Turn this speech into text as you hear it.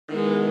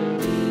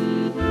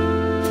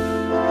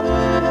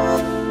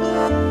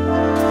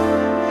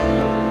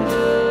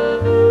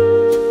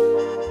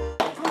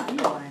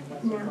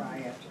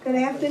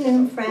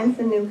friends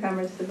and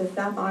newcomers to the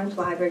South Orange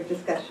Library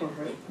Discussion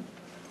Group.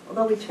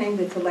 Although we changed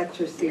it to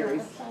lecture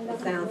series, it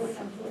sounds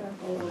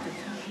old.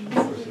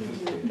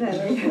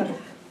 There we go.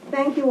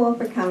 Thank you all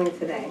for coming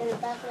today.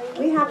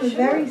 We have a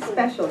very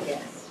special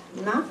guest,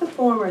 not the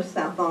former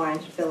South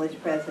Orange Village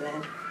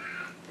President,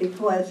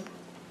 because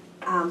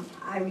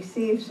I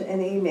received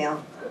an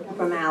email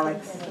from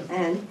Alex,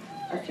 and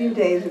a few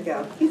days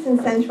ago, he's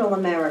in Central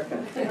America.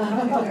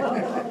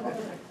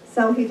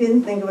 So he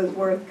didn't think it was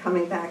worth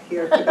coming back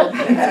here to go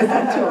back to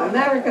Central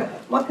America.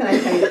 What can I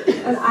tell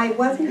you? But I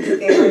wasn't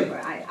scared.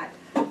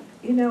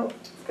 You know,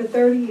 for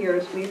 30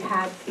 years, we've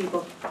had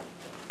people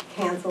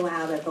cancel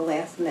out at the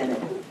last minute.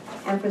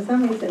 And for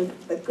some reason,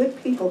 the good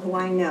people who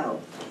I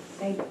know,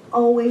 they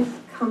always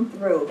come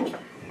through.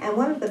 And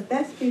one of the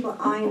best people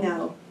I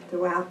know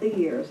throughout the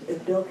years is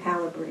Bill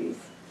Calabrese.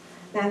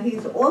 Now,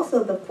 he's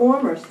also the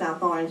former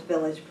South Orange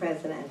Village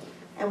President.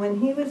 And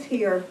when he was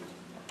here,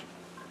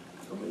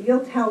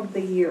 you'll tell the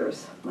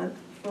years, but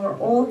for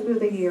all through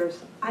the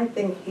years, I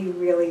think he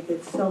really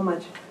did so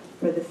much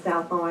for the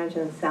South Orange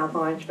and South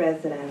Orange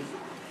residents.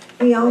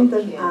 He owned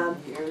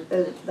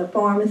the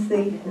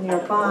pharmacy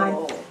nearby,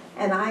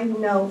 and I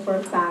know for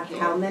a fact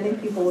how many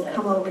people would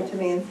come over to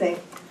me and say,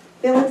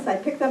 Phyllis, I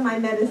picked up my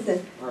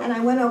medicine, and I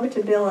went over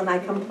to Bill and I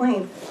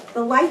complained,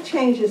 the light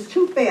changes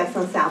too fast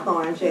on South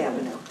Orange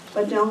Avenue.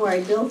 But don't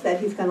worry, Bill said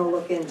he's going to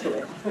look into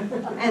it.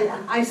 And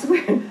I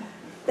swear,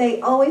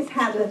 they always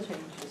had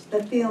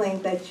the feeling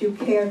that you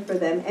cared for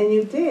them, and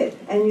you did,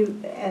 and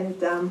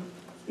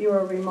you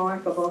were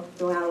remarkable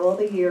throughout all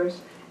the years,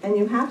 and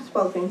you have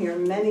spoken here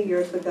many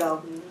years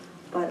ago.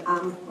 But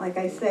like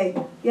I say,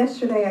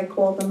 yesterday I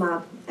called him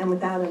up, and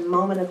without a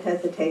moment of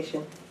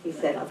hesitation, he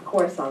said, "Of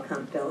course I'll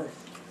come, Phyllis."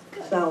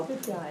 So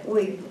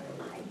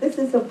this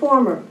is a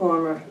former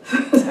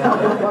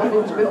South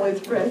Orange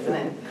Village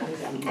President,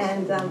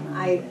 and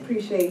I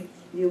appreciate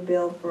you,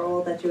 Bill, for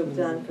all that you have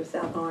done for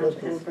South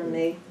Orange and for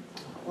me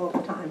all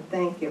the time.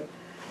 Thank you.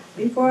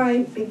 Before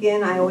I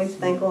begin, I always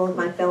thank all of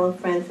my fellow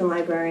friends and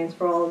librarians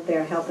for all of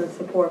their help and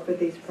support for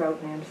these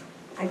programs.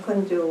 I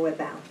couldn't do it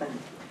without them.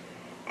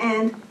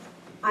 And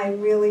I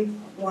really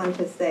want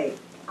to say,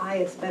 I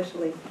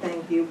especially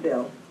thank you,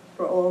 Bill,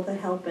 for all the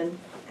help and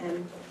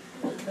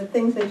the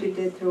things that you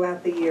did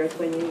throughout the years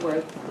when you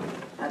were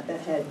at the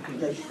head of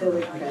the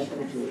village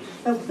president.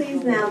 So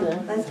please now,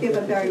 let's give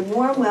a very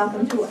warm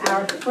welcome to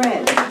our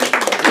friend.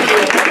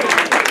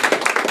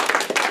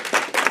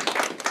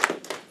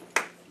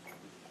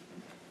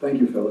 Thank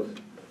you, Phyllis.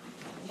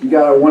 You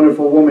got a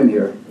wonderful woman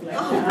here.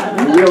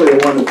 Really a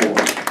wonderful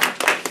one.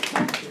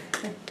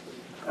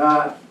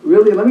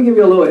 Really, let me give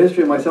you a little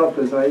history of myself,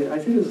 because I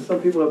think there's some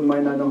people that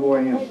might not know who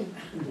I am.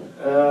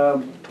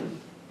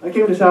 I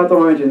came to South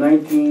Orange in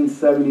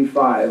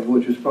 1975,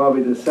 which was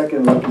probably the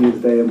second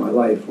luckiest day of my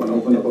life when I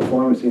opened up a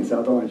pharmacy in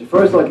South Orange. The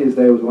first luckiest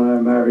day was when I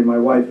married my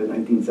wife in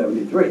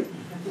 1973.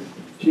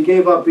 She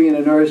gave up being a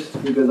nurse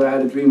because I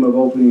had a dream of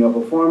opening up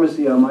a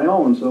pharmacy on my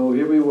own. So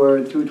here we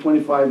were, two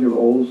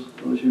 25-year-olds.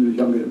 Well, she was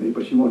younger than me,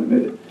 but she won't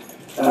admit it.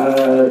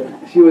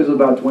 She was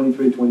about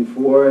 23,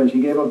 24, and she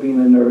gave up being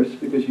a nurse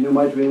because she knew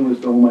my dream was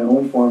to own my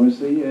own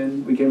pharmacy,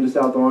 and we came to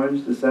South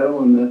Orange to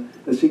settle and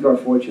to seek our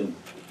fortune.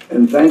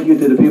 And thank you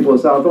to the people of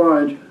South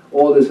Orange,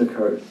 all this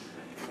occurred.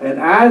 And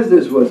as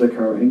this was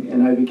occurring,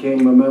 and I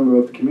became a member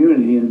of the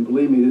community, and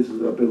believe me, this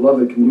is a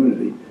beloved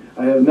community,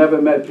 I have never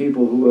met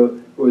people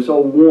who were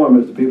so warm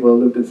as the people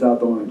that lived in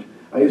South Orange.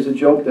 I used to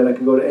joke that I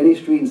could go to any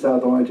street in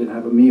South Orange and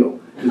have a meal,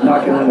 just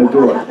knocking on the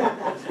door,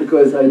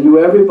 because I knew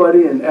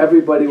everybody and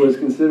everybody was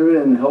considerate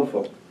and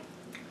helpful.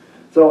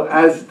 So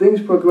as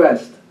things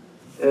progressed,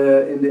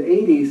 in the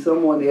 80s,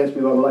 someone asked me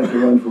if I would like to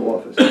run for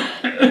office.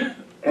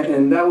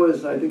 And that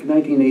was, I think,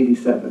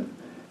 1987.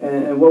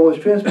 And what was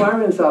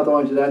transpiring in South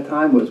Orange at that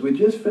time was we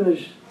just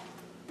finished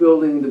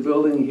building the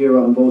building here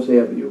on Vos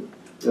Avenue,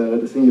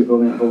 the senior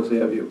building on Vos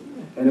Avenue.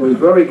 And it was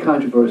very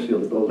controversial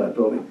to build that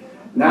building.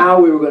 Now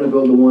we were going to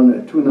build the one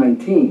at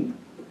 219.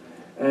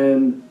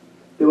 And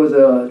there was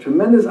a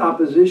tremendous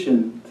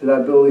opposition to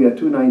that building at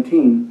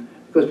 219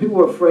 because people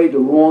were afraid the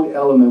wrong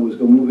element was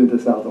going to move into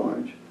South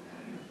Orange.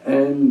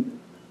 And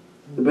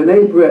the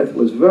B'nai B'rith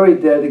was very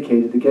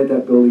dedicated to get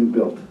that building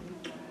built.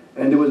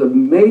 And there was a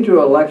major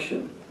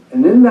election.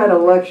 And in that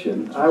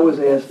election, I was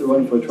asked to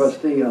run for a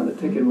trustee on a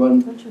ticket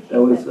run that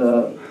was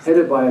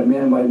headed by a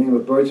man by the name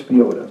of Bert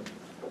Spiota.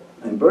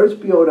 And Bert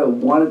Spiota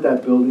wanted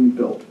that building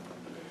built.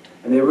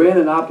 And they ran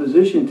an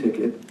opposition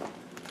ticket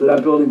so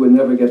that building would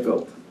never get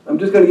built. I'm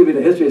just going to give you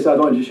the history of South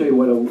Orange to show you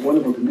what a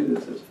wonderful community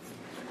this is.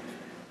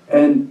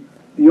 And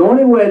the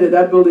only way that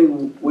that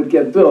building would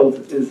get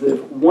built is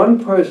if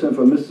one person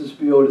from Mr.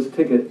 Spiota's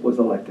ticket was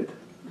elected.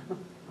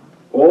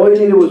 All you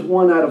needed was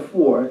 1 out of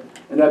 4,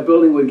 and that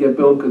building would get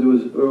built because it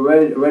was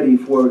ready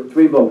for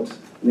 3 votes,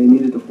 and they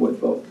needed the 4th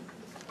vote.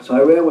 So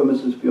I ran with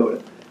Mr.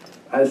 Spiota.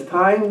 As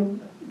time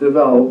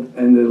developed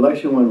and the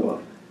election went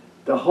off,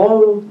 the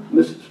whole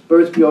Mr.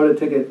 Bert Spiota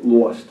ticket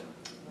lost,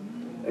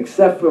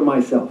 except for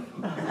myself.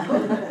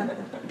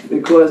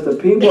 Because the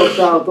people of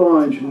South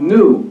Orange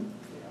knew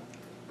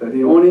that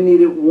they only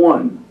needed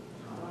 1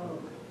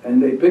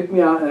 And they picked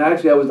me out, and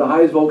actually I was the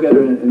highest vote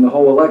getter in the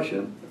whole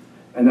election,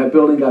 and that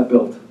building got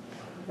built.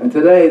 And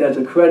today, that's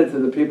a credit to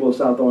the people of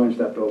South Orange,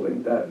 that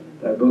building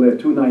at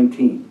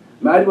 219.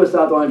 Imagine what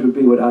South Orange would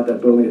be without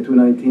that building at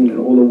 219 and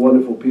all the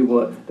wonderful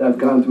people that have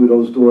gone through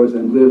those doors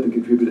and lived and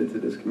contributed to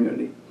this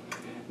community.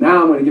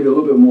 Now I'm going to give you a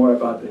little bit more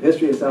about the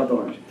history of South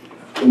Orange.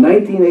 In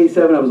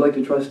 1987, I was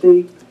elected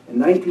trustee. In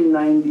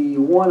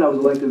 1991, I was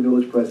elected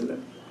village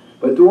president.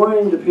 But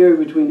during the period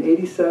between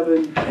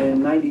 87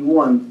 and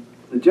 91,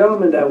 the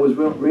gentleman that was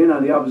ran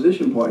on the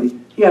opposition party,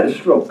 he had a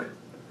stroke.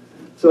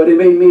 So they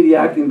made me the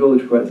acting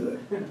village president.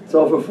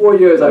 So for 4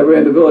 years, I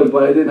ran the village,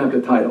 but I didn't have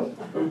the title.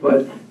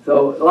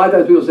 So a lot of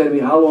times people say to me,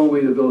 how long were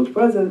you the village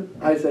president?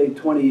 I say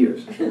 20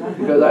 years.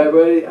 Because I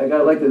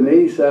got elected in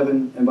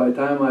 87, and by the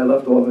time I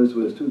left office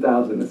was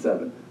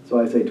 2007. So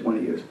I say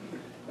 20 years.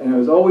 And it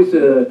was always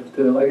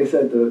like I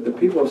said, the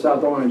people of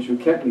South Orange who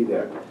kept me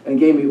there and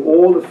gave me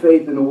all the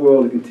faith in the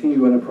world to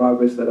continue on the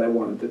progress that I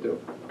wanted to do.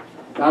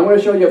 Now I'm going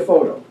to show you a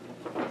photo.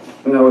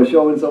 And I was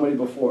showing somebody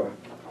before.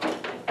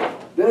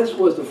 This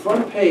was the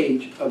front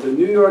page of the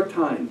New York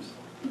Times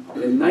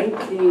in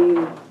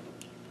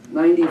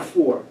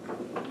 1994.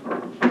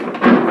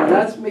 Now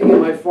that's me in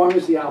my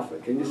pharmacy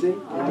outfit. Can you see?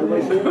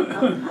 Everybody see it?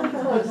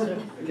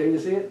 Can you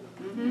see it?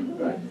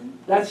 Right.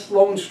 That's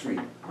Sloane Street.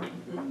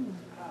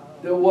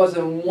 There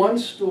wasn't one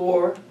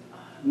store,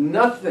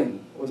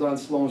 nothing was on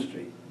Sloane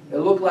Street. It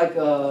looked like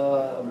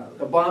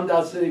a bombed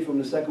out city from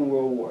the Second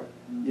World War.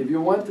 If you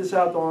went to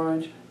South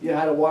Orange, you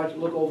had to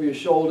look over your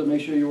shoulder,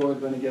 make sure you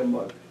weren't going to get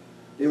mugged.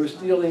 They were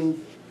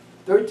stealing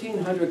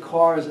 1,300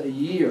 cars a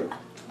year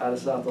out of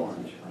South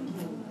Orange.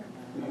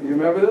 You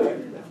remember that?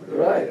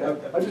 Right.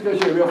 I'm just going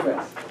to show you real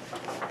fast.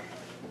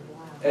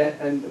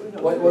 And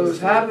what was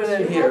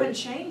happening here... haven't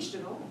changed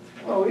at all.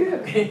 Oh, yeah.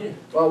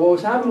 Well, what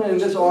was happening in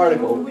this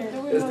article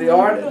is the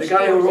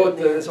guy who wrote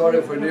this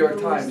article for the New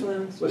York Times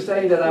was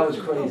saying that I was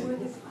crazy.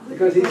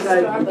 Because he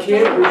said you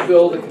can't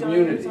rebuild a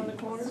community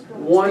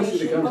once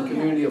it becomes a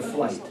community of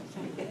flight.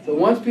 So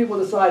once people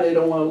decide they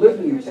don't want to live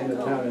in the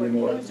town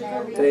anymore,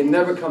 they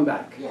never come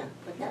back.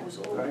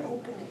 Right?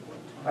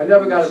 I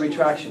never got a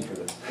retraction for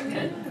this.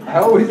 I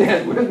always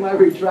ask, where's my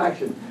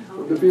retraction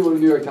from the people of the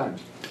New York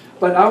Times?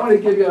 But I want to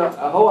give you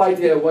a whole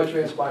idea of what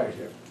transpired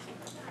here.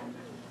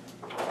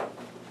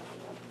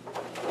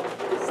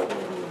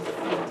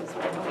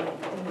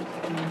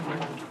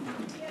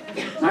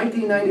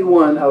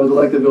 1991, I was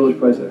elected village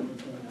president.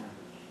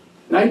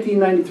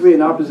 1993,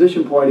 an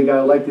opposition party got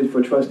elected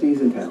for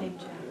trustees in town.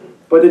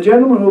 But the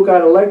gentleman who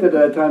got elected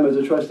at that time as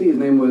a trustee, his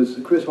name was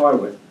Chris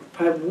Harwood,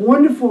 had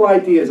wonderful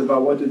ideas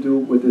about what to do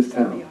with this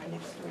town.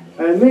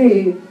 And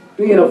me,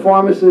 being a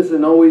pharmacist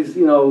and always,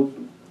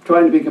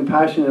 trying to be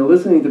compassionate and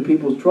listening to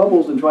people's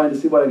troubles and trying to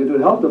see what I could do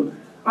to help them,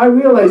 I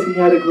realized he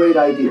had a great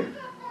idea.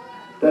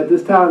 That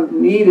this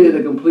town needed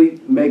a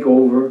complete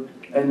makeover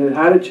and it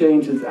had to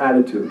change its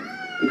attitude.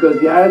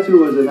 Because the attitude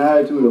was an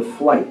attitude of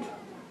flight.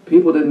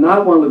 People did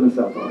not want to live in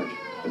South Orange.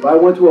 If I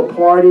went to a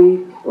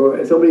party or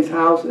at somebody's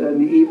house in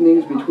the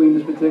evenings between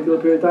this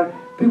particular period of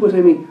time, people would say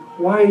to me,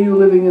 why are you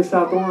living in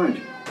South Orange?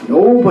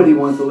 Nobody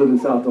wants to live in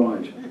South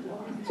Orange.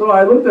 So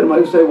I looked at him, I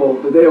would say, well,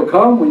 the day will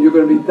come when you're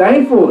going to be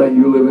thankful that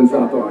you live in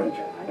South Orange.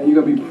 And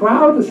you're going to be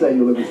proud to say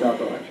you live in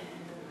South Orange.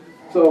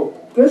 So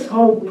this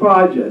whole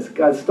project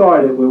got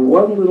started with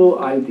one little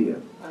idea.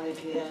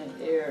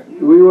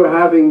 We were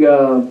having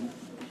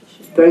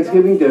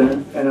Thanksgiving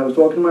dinner, and I was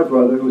talking to my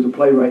brother, who was a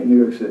playwright in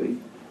New York City.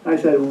 And I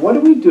said, what do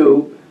we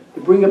do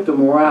to bring up the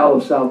morale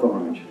of South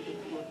Orange?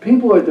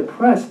 People are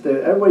depressed.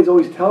 Everybody's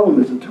always telling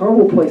them it's a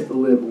terrible place to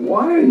live.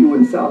 Why are you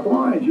in South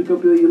Orange? You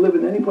could be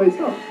living any place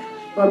else.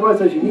 My brother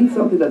says, you need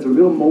something that's a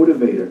real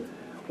motivator.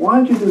 Why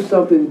don't you do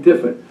something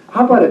different?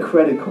 How about a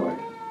credit card?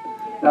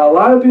 Now, a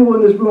lot of people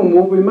in this room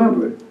won't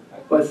remember it,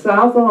 but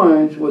South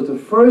Orange was the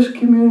first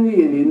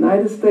community in the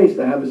United States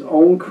to have its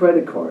own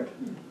credit card.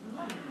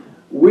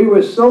 We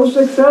were so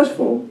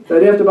successful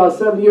that after about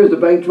 7 years, the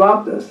bank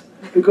dropped us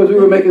because we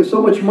were making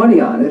so much money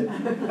on it,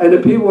 and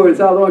the people in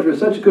South Orange were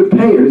such good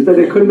payers that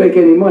they couldn't make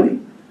any money.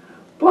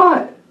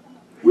 But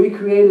we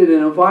created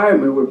an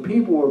environment where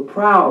people were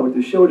proud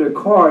to show their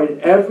card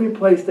every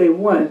place they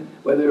went,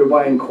 whether they were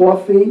buying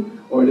coffee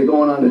or they're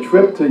going on a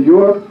trip to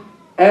Europe.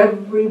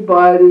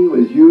 Everybody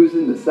was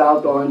using the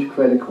South Orange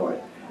credit card.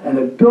 And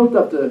it built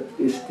up the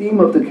esteem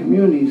of the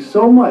community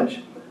so much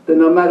that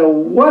no matter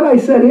what I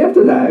said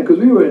after that, because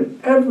we were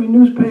in every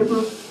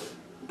newspaper,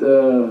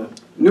 the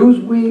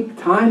Newsweek,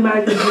 Time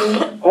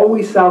Magazine,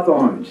 always South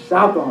Orange,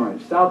 South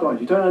Orange, South Orange.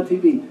 You turn on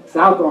TV,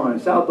 South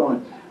Orange, South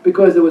Orange.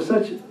 Because there was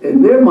such,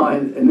 in their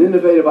mind, an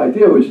innovative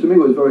idea, which to me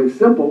was very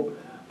simple,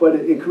 but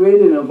it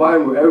created an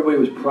environment where everybody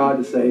was proud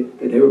to say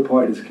that they were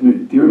part of this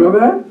community. Do you remember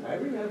that? I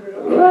remember.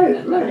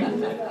 Right,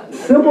 right.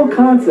 Simple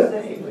concept.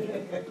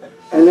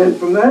 And then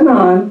from then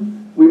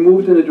on, we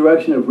moved in the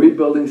direction of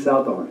rebuilding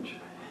South Orange.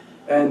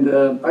 And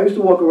I used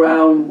to walk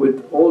around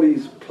with all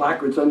these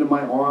placards under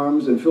my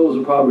arms, and Phyllis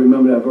will probably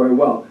remember that very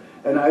well.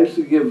 And I used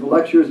to give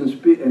lectures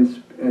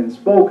and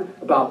spoke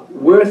about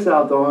where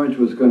South Orange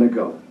was going to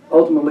go.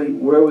 Ultimately,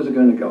 where was it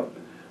going to go?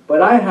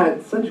 But I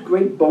had such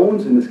great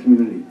bones in this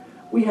community.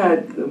 We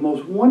had the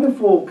most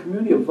wonderful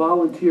community of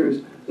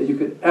volunteers that you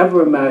could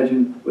ever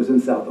imagine was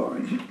in South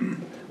Orange.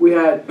 We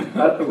had,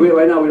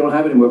 right now we don't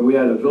have it anymore, but we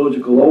had a Village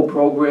of Glow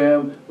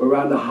program.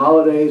 Around the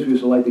holidays, we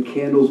used to light the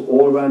candles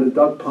all around the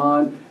duck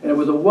pond. And it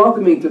was a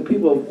welcoming to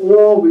people of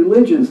all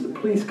religions to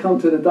please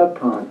come to the duck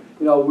pond.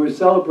 You know, we're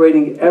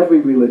celebrating every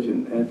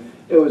religion. And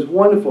it was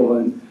wonderful.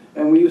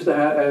 And we used to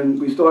have,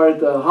 and we started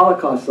the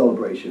Holocaust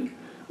celebration,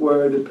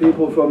 where the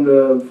people from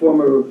the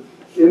former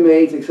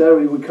inmates,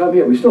 etc., would come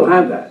here. We still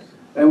have that.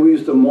 And we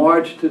used to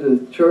march to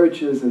the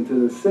churches and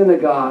to the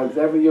synagogues.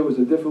 Every year was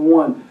a different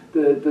one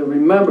to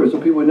remember, so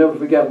people would never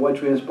forget what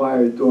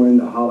transpired during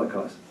the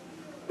Holocaust.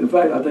 In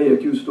fact, I'll tell you a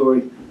cute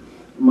story.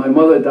 My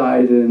mother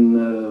died in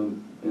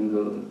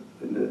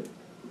the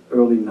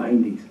early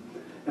 90s.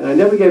 And I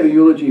never gave a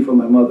eulogy for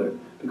my mother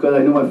because I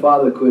knew my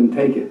father couldn't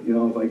take it, you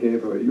know, if I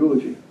gave her a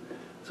eulogy.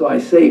 So I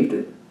saved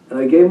it. And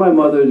I gave my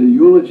mother the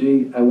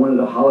eulogy at one of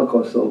the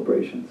Holocaust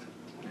celebrations.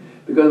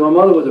 Because my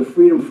mother was a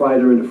freedom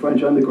fighter in the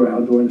French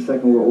underground during the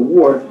Second World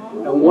War,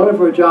 and one of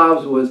her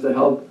jobs was to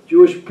help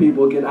Jewish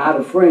people get out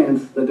of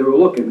France that they were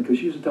looking, because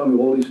she used to tell me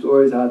all these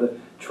stories, how the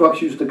trucks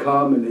used to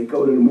come and they'd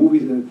go to the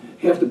movies and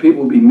half the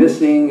people would be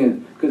missing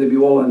and because they'd be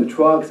all on the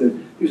trucks,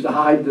 and used to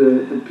hide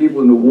the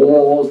people in the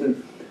walls.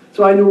 And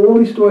so I knew all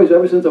these stories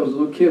ever since I was a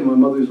little kid. My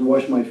mother used to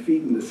wash my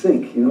feet in the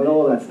sink, you know, and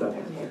all that stuff.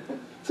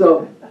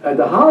 So at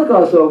the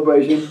Holocaust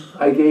celebration,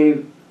 I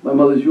gave my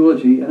mother's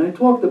eulogy, and I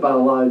talked about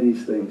a lot of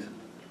these things.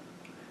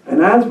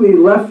 And as we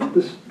left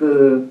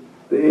the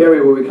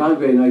area where we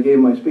congregated and I gave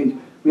my speech,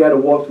 we had to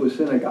walk to a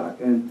synagogue.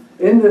 And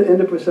in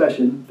the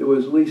procession, there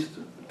was at least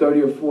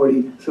 30 or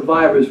 40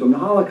 survivors from the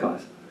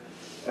Holocaust.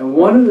 And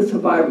one of the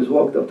survivors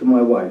walked up to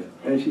my wife,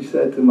 and she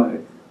said to my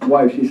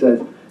wife, she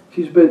said,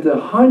 she's been to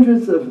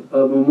hundreds of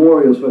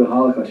memorials for the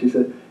Holocaust. She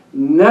said,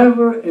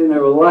 never in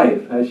her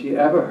life has she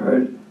ever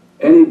heard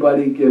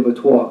anybody give a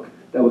talk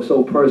that was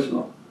so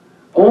personal.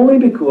 Only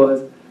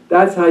because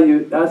that's how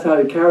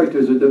the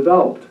characters are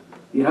developed.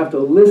 You have to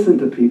listen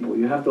to people.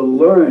 You have to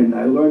learn.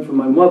 I learned from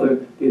my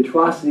mother the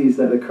atrocities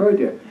that occurred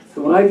there.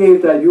 So when I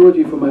gave that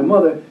eulogy for my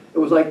mother, it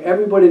was like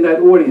everybody in that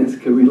audience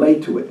could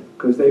relate to it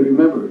because they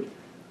remembered.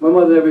 My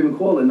mother never even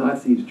called the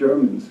Nazis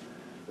Germans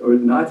or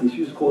Nazis. She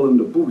used to call them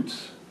the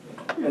Boots.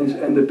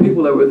 And the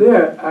people that were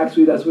there,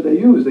 actually, that's what they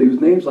used. They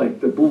used names like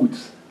the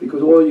Boots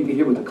because all you could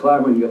hear was the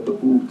clamoring of the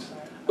Boots.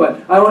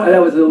 But that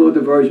was a little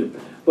diversion.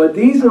 But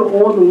these are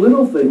all the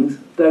little things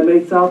that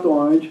make South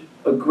Orange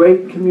a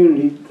great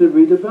community to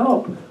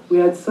redevelop. We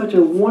had such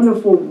a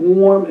wonderful,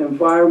 warm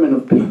environment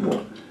of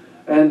people.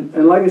 And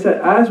like I said,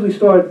 as we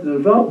started to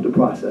develop the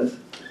process,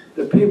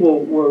 the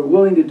people were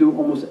willing to do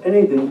almost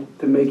anything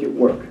to make it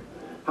work.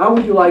 How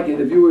would you like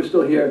it if you were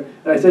still here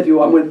and I said to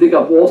you, I'm going to dig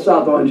up all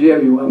South Orange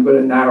Avenue, I'm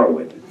going to narrow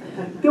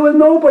it? There was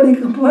nobody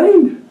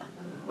complained.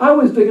 I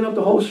was digging up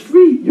the whole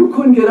street. You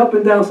couldn't get up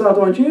and down South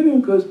Orange Avenue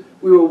because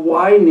we were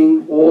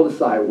widening all the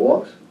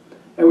sidewalks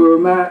and we were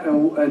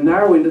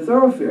narrowing the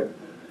thoroughfare.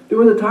 There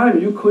was a time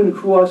you couldn't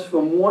cross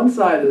from one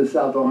side of the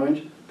South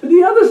Orange to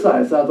the other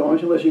side of South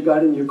Orange unless you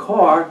got in your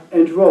car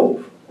and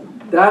drove.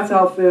 That's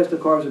how fast the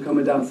cars were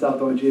coming down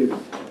South Orange Avenue.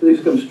 So they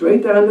used to come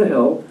straight down the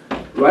hill,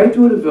 right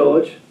through the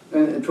village,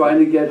 and trying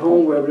to get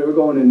home wherever they were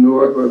going in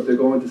Newark or if they're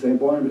going to St.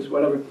 Barnabas,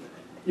 whatever.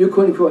 You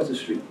couldn't cross the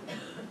street.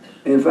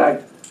 In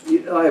fact,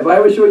 if I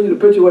ever show you the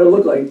picture of what it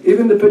looked like,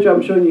 even the picture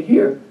I'm showing you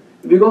here,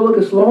 if you go look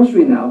at Sloane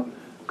Street now,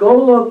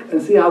 go look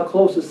and see how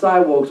close the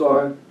sidewalks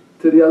are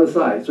to the other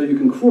side so you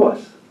can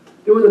cross.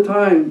 There was a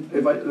time,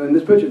 in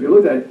this picture, if you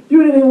looked at it,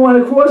 you didn't even want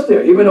to cross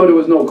there, even though there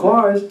was no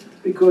cars,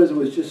 because it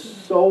was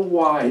just so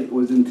wide, it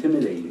was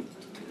intimidating.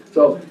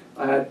 So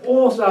I had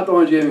all South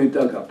Orange Avenue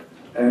dug up.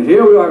 And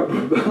here we are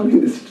building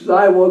the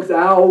sidewalks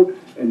out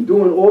and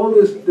doing all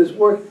this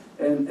work.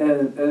 And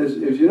as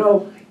you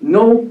know,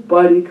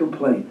 nobody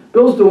complained.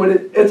 Bill's doing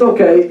it. It's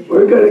okay.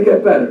 We're going to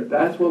get better.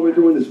 That's what we're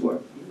doing this for.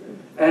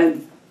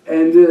 And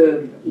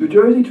New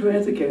Jersey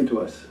Transit came to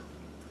us.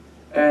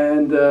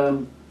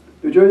 And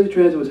New Jersey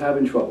Transit was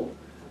having trouble.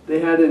 They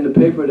had in the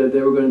paper that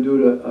they were going to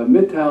do a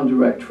Midtown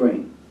direct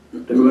train.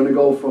 They were going to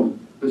go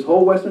from this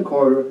whole Western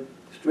Corridor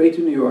straight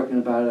to New York in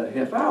about a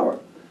half hour.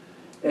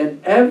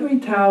 And every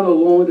town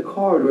along the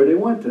corridor they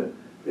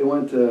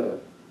went to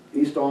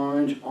East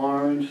Orange,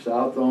 Orange,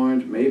 South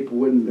Orange,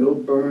 Maplewood,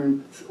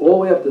 Milburn, all the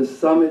way up to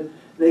Summit.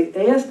 They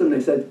asked them,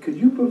 they said, could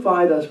you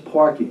provide us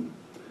parking?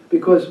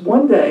 Because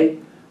one day,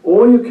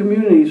 all your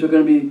communities are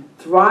going to be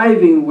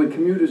thriving with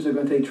commuters that are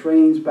going to take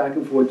trains back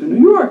and forth to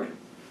New York.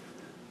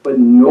 But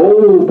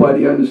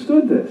nobody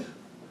understood this,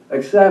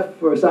 except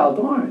for South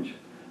Orange.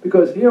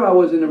 Because here I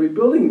was in a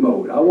rebuilding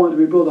mode. I wanted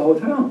to rebuild the whole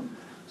town.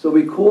 So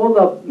we called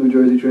up New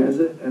Jersey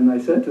Transit, and I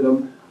said to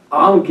them,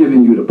 I'm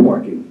giving you the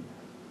parking.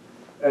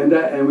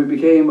 And we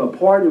became a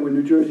partner with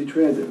New Jersey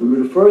Transit. We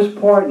were the first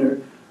partner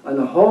on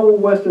the whole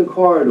Western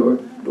Corridor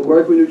to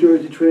work with New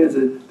Jersey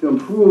Transit to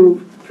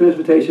improve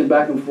transportation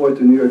back and forth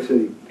to New York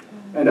City.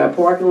 And that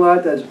parking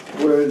lot, that's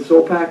where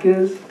SOPAC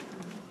is,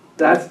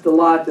 that's the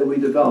lot that we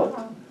developed.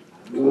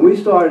 When we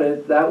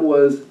started, that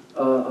was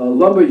a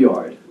lumber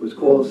yard. It was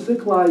called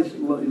Sickli's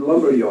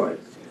Lumber Yard.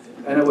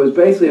 And it was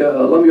basically a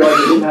lumber yard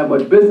that didn't have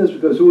much business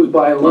because who was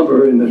buying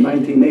lumber in the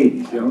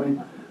 1980s, you know what I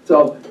mean?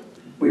 So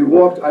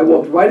I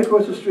walked right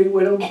across the street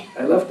with him.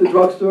 I left the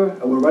drugstore.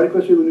 I went right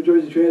across the street with New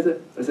Jersey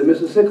Transit. I said,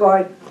 Mr.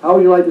 Sickli, how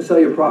would you like to sell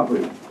your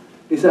property?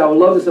 He said, I would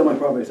love to sell my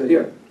property. I said,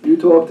 here, you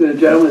talk to the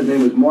gentleman, his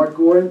name was Mark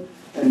Gordon,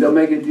 and they'll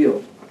make a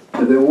deal.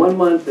 So in 1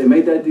 month, they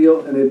made that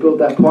deal, and they built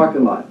that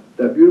parking lot,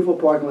 that beautiful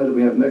parking lot that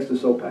we have next to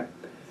SOPAC.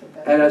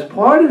 And as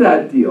part of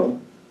that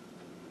deal,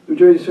 New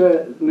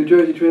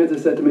Jersey Transit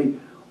said to me,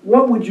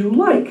 what would you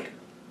like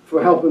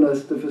for helping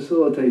us to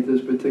facilitate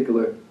this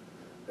particular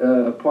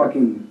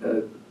parking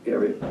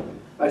area?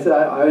 I said,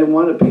 I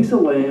want a piece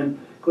of land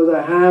because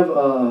I have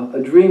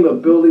a dream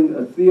of building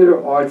a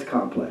theater arts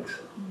complex.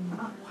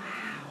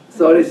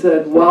 So they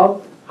said,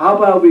 well, how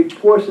about we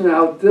portion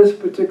out this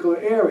particular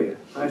area?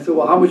 I said,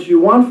 well, how much do you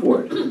want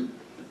for it?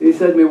 He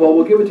said to me, well,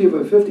 we'll give it to you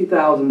for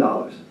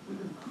 $50,000.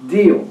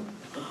 Deal.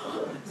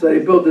 So they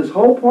built this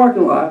whole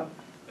parking lot,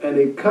 and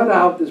they cut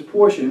out this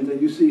portion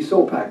that you see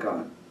SOPAC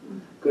on.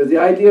 Because the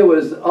idea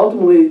was,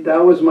 ultimately,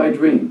 that was my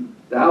dream.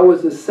 That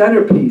was the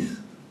centerpiece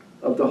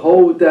of the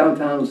whole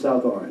downtown of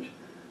South Orange.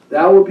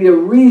 That would be a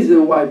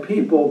reason why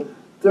people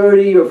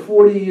 30 or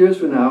 40 years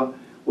from now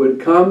would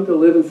come to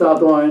live in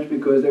South Orange,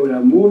 because they would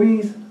have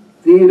movies,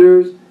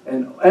 theaters,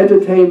 and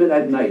entertainment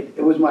at night.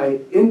 It was my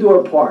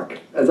indoor park,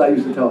 as I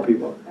used to tell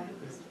people.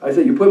 I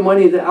said, you put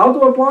money into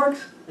outdoor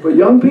parks for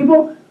young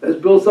people, let's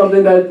build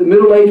something that the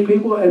middle-aged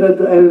people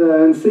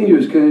and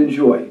seniors can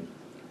enjoy.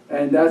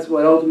 And that's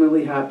what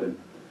ultimately happened.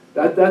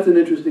 That's an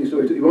interesting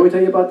story too. You want me to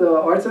tell you about the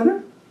Art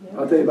Center? Yeah.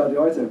 I'll tell you about the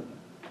Art Center.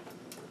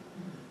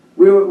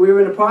 We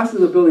were in the process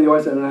of building the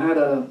Art Center, and I had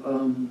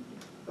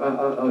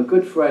a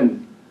good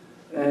friend,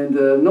 and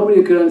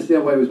nobody could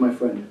understand why he was my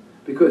friend,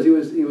 because he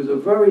was a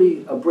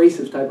very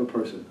abrasive type of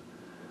person.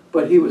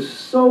 But he was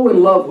so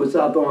in love with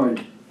South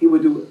Orange, he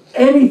would do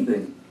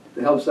anything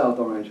to help South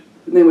Orange.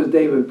 His name was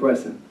David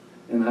Bresson,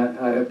 and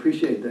I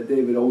appreciate that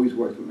David always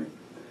worked with me.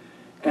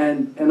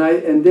 And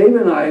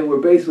David and I were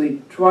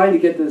basically trying to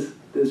get this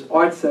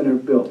art center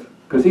built,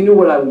 because he knew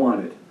what I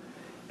wanted.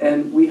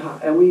 And we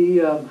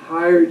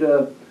hired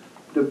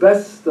the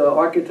best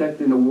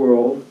architect in the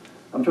world.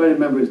 I'm trying to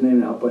remember his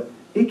name now, but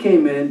he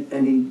came in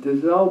and he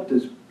developed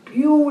this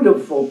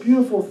beautiful,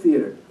 beautiful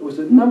theater. It was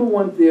the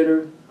 #1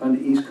 theater on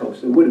the East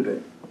Coast. It would have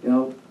been, you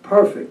know,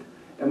 perfect.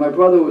 And my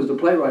brother was the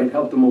playwright,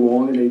 helped him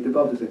along, and they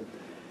developed this thing.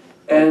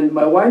 And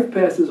my wife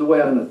passes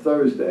away on a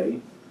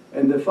Thursday,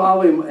 and I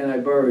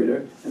buried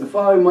her. And the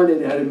following Monday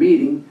they had a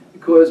meeting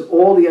because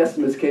all the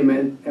estimates came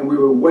in and we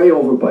were way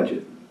over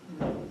budget.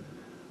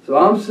 So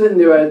I'm sitting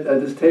there at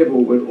this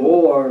table with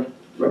all our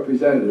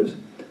representatives,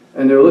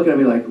 and they're looking at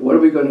me like, what are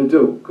we going to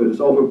do? Because it's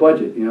over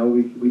budget, you know,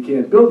 we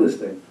can't build this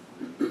thing.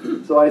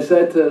 So I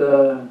said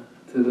to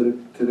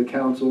the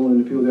council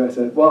and the people there, I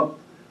said, well,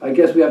 I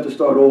guess we have to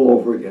start all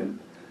over again.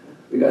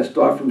 We got to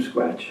start from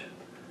scratch.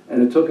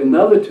 And it took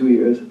another 2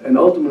 years, and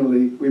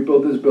ultimately we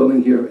built this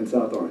building here in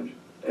South Orange.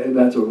 And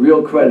that's a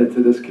real credit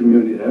to this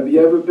community. Have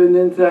you ever been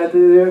into that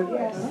there?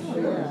 Yes.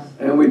 Yes.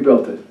 And we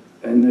built it.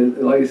 And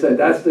like I said,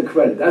 that's the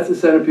credit. That's the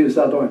centerpiece of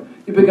South Orange.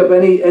 You pick up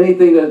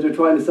anything that they're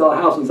trying to sell a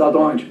house in South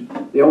Orange,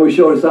 they always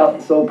show the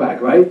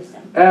SOPAC, right?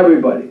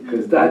 Everybody,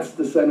 because that's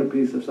the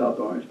centerpiece of South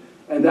Orange.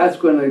 And that's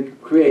going to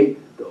create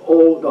the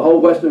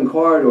whole Western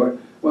corridor.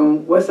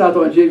 When West South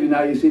Orange,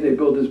 now you see they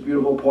built this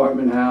beautiful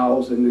apartment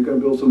house, and they're going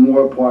to build some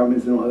more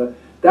apartments and all that.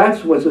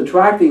 That's what's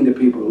attracting the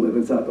people who live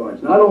in South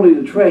Orange. Not only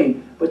the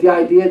train, but the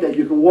idea that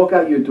you can walk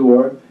out your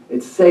door,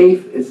 it's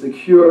safe, it's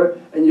secure,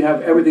 and you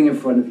have everything in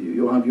front of you.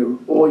 You'll have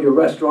all your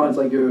restaurants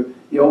like you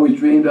always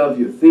dreamed of,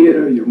 your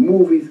theater, your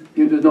movies.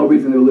 There's no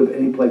reason to live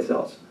anyplace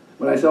else.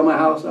 When I sell my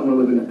house, I'm going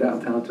to live in the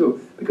downtown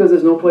too, because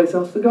there's no place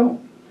else to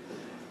go.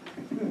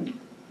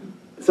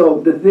 So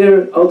the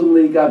theater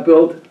ultimately got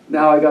built.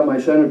 Now I got my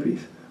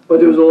centerpiece. But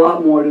there was a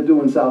lot more to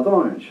do in South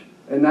Orange.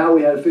 And now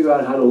we had to figure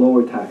out how to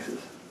lower taxes.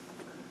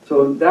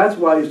 So that's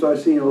why you start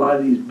seeing a lot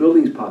of these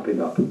buildings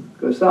popping up.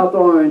 Because South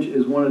Orange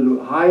is one of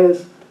the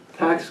highest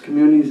tax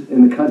communities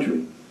in the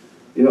country.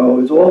 You know,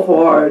 it's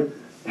awful hard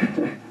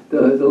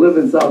to live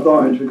in South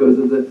Orange because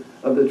of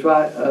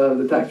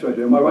the tax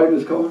structure. Am I right,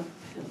 Ms. Cohen?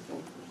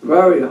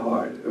 Very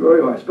hard,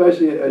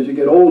 especially as you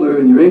get older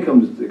and your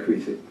income is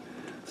decreasing.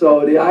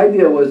 So the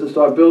idea was to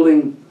start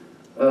building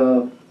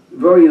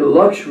very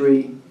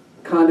luxury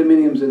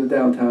condominiums in the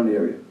downtown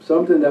area.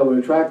 Something that would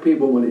attract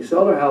people when they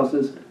sell their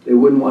houses, they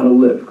wouldn't want to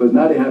live, because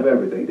now they have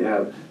everything. They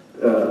have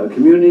a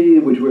community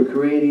which we're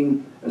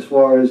creating as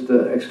far as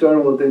the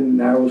external thing,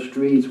 narrow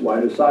streets,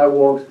 wider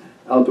sidewalks,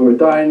 outdoor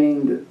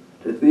dining,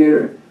 the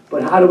theater.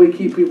 But how do we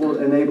keep people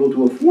enabled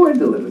to afford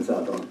to live in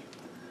South Orange?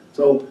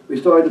 So we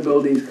started to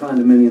build these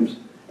condominiums,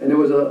 and there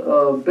was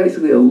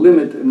basically a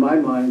limit in my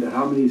mind to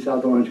how many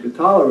South Orange could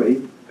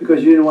tolerate,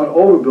 because you didn't want to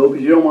overbuild,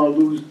 because you don't want to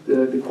lose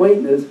the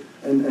quaintness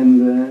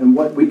and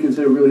what we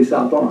consider really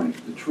South Orange,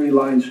 the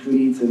tree-lined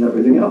streets and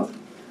everything else.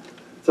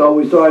 So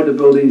we started to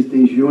build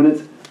these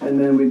units, and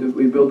then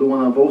we built the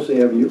one on Vos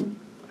Avenue.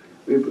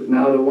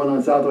 Now the one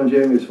on South Orange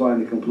Avenue is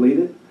finally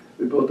completed.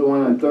 We built the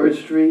one on 3rd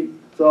Street.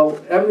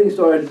 So everything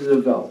started to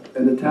develop,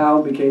 and the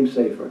town became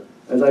safer.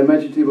 As I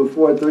mentioned to you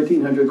before,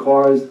 1,300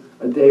 cars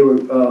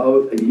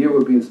a year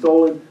were being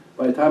stolen.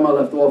 By the time I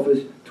left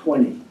office,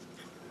 20.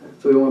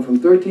 So we went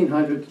from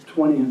 1,300 to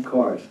 20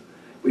 cars.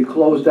 We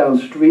closed down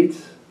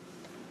streets.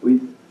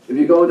 If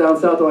you go down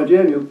South Orange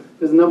Avenue,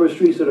 there's a number of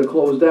streets that are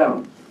closed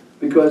down.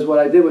 Because what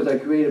I did was I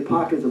created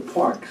pockets of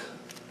parks.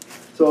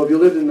 So if you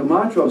lived in the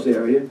Montrose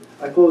area,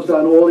 I closed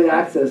down all the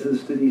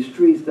accesses to these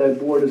streets that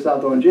border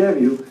South Orange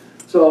Avenue.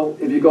 So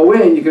if you go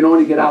in, you can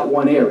only get out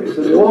one area.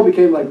 So they all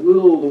became like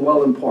little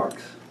Llewellyn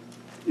parks,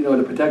 you know,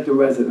 to protect the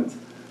residents.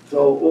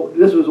 So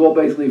this was all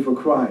basically for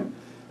crime.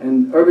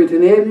 And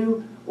Irvington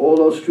Avenue, all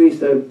those streets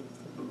that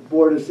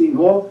border Seton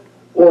Hall,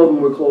 all of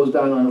them were closed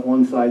down on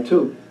one side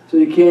too. So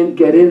you can't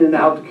get in and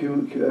out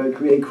to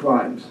create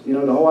crimes. You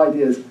know, the whole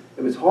idea is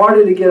if it's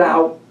harder to get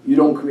out, you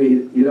don't create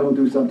it, you don't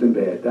do something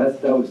bad.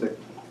 That was it.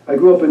 I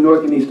grew up in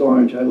Newark and East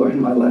Orange. I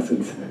learned my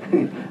lessons.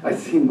 I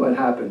seen what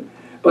happened.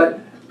 But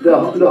the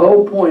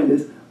whole point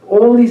is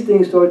all these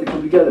things started to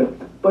come together.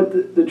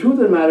 But the truth of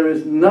the matter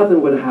is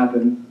nothing would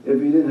happen if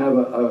you didn't have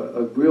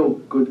a real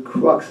good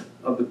crux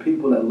of the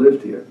people that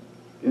lived here.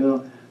 You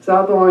know,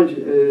 South Orange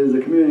is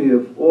a community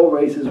of all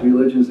races,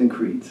 religions, and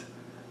creeds.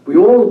 We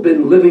all have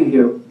been living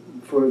here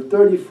for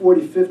 30,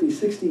 40, 50,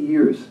 60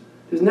 years.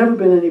 There's never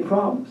been any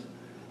problems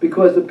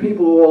because the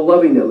people are all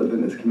loving that live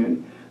in this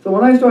community. So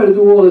when I started to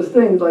do all these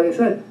things, like I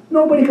said,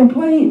 nobody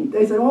complained.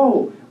 They said,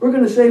 oh, we're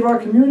going to save our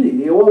community.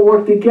 They all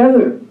work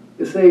together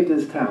to save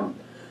this town.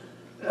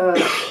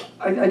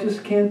 I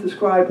just can't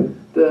describe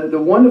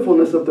the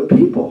wonderfulness of the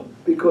people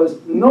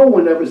because no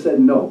one ever said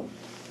no.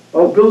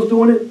 Oh, Bill's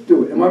doing it,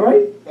 do it. Am I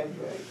right? That's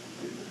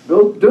right.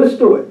 Bill, just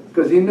do it.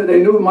 Because they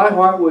knew my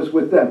heart was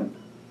with them.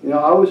 You know,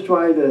 I was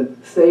trying to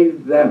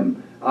save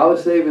them. I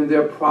was saving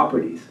their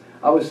properties.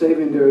 I was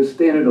saving their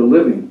standard of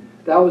living.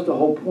 That was the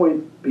whole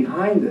point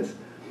behind this.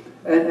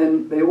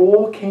 And they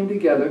all came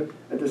together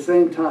at the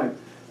same time.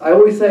 I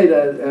always say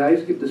that, and I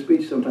used to give the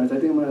speech sometimes, I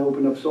think when I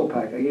opened up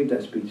SOPAC, I gave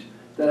that speech,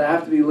 that I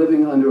have to be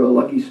living under a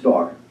lucky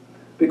star.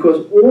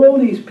 Because all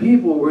these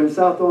people were in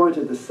South Orange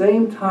at the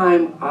same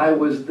time I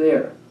was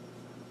there.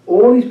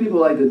 All these people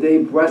like the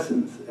Dave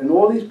Bressons, and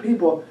all these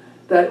people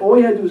that all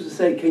you had to do was to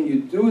say, can you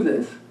do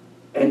this?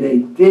 And they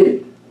did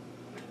it.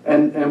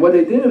 And what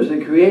they did was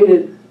they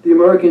created the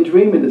American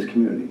dream in this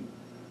community.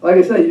 Like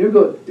I said,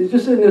 you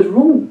just in this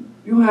room.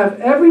 You have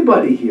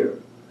everybody here.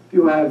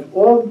 You have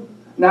all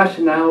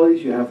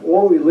nationalities, you have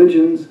all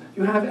religions,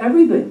 you have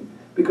everything.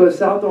 Because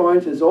South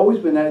Orange has always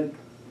been that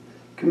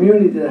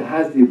community that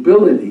has the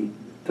ability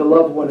to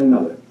love one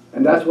another.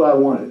 And that's what I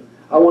wanted.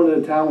 I wanted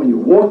a town when you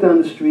walk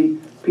down the street,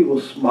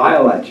 people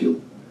smile at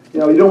you.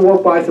 You know, you don't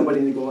walk by somebody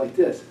and you go like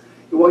this.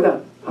 You walk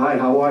down, hi,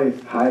 how are you?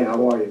 Hi,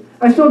 how are you?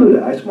 I still do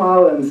that. I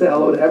smile and say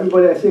hello to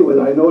everybody I see,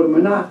 whether I know them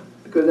or not,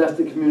 because that's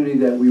the community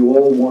that we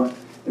all want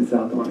in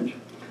South Orange.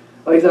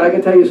 Like I said, I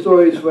can tell you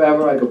stories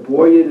forever. I could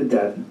bore you to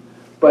death.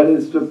 But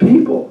it's the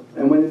people.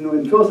 And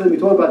when Phil said we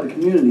talk about the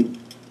community,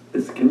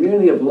 it's a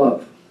community of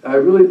love. I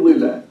really believe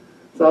that.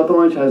 South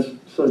Orange has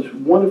such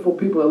wonderful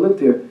people that lived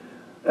here.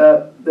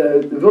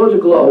 The Village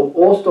of Glow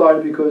all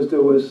started because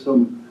there was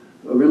some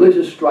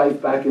religious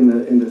strife back in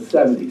the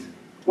 70s.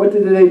 What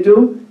did they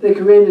do? They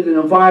created an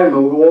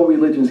environment where all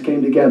religions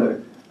came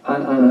together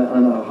on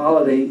a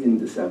holiday in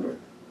December,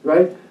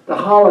 right? The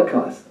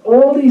Holocaust,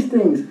 all these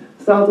things.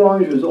 South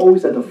Orange was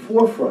always at the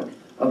forefront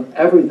of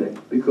everything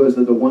because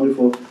of the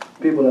wonderful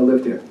people that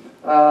lived here.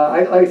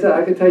 Like I said,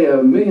 I could tell you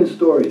a million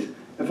stories.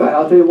 In fact,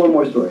 I'll tell you one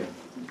more story.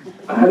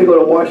 I had to go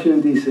to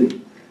Washington,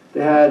 D.C.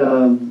 They had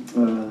a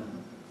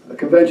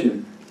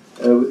convention,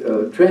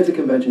 a transit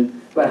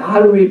convention, about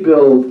how to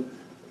rebuild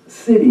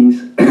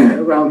cities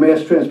around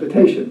mass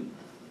transportation.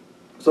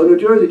 So New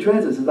Jersey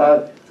Transit,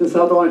 since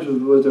South Orange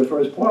was their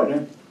first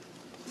partner,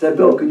 said,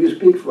 Bill, could you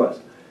speak for us?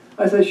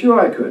 I said, sure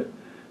I could.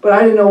 But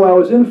I didn't know what I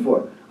was in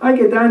for. I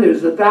get down there,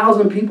 there's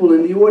 1,000 people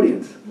in the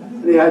audience.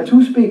 And they had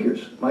two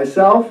speakers,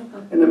 myself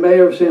and the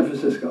mayor of San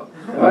Francisco.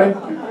 All right?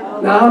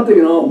 Now I'm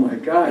thinking, oh my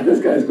God, this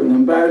guy's going to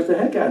embarrass the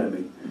heck out of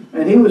me.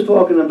 And he was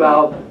talking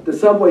about the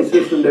subway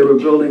system they were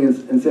building in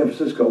San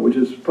Francisco, which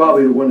is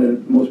probably one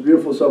of the most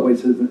beautiful subway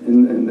systems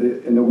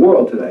in the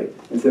world today,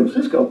 in San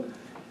Francisco.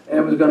 And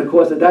it was going to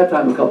cost at that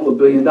time a couple of $2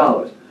 billion.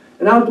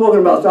 And I'm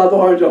talking about South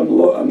Orange,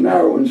 I'm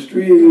narrowing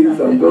streets,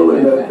 I'm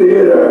building a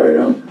theater, you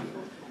know.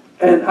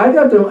 And I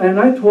got there, and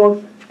I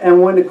talked,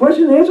 and when the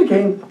question and answer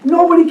came,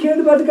 nobody cared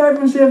about the guy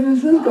from San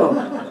Francisco.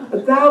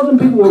 1,000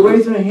 people were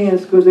raising their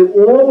hands because they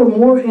all were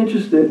more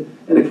interested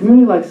in a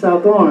community like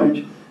South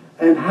Orange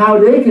and how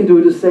they can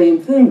do the same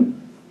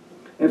thing.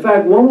 In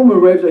fact, one woman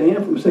raised her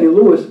hand from St.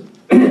 Louis,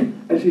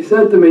 and she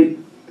said to me,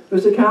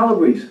 Mr.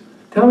 Calabrese,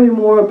 tell me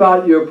more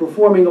about your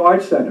performing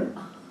arts center.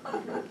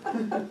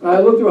 And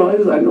I looked around, I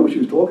didn't know what she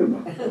was talking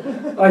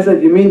about. I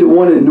said, you mean the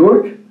one in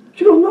Newark?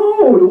 She goes,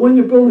 no, the one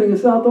you're building in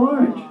South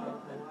Orange.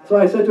 So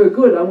I said to her,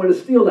 good, I'm going to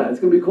steal that. It's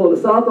going to be called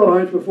the South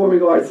Orange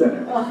Performing Arts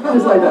Center.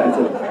 Just like that.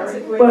 I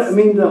said. But I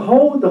mean, the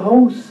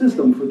whole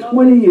system for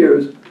 20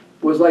 years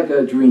was like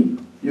a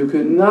dream. You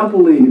could not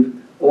believe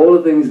all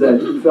the things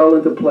that fell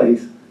into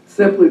place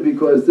simply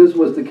because this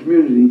was the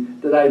community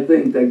that I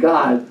think that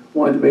God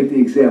wanted to make the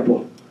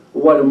example of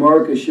what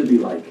America should be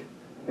like.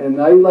 And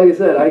like I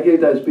said, I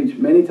gave that speech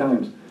many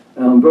times.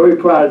 And I'm very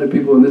proud of the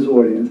people in this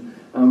audience.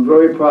 I'm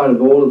very proud of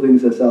all the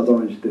things that South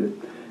Orange did.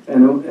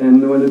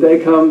 And when the day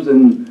comes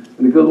and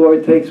the good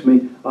Lord takes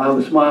me, I'll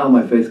have a smile on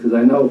my face because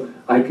I know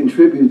I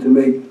contribute to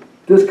make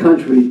this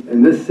country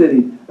and this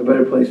city a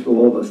better place for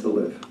all of us to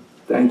live.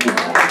 Thank you. You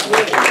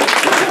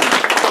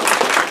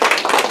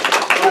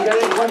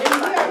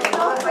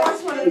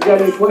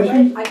got any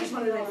questions? I just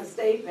wanted to make a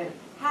statement.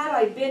 Had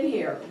I been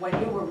here when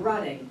you were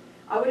running,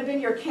 I would have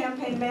been your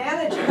campaign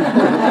manager.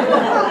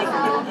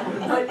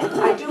 But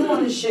I do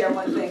want to share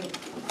one thing,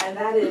 and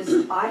that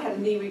is I had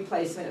a knee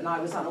replacement and I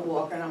was on a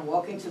walker and I'm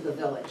walking to the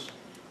village.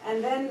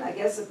 And then I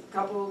guess a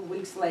couple of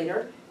weeks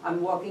later,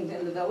 I'm walking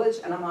in the village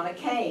and I'm on a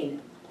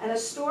cane. And a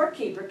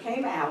storekeeper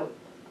came out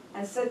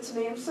and said to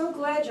me, I'm so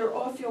glad you're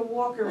off your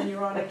walker and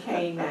you're on a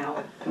cane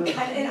now.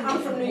 And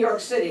I'm from New York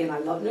City and I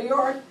love New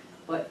York,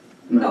 but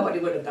nobody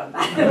would have done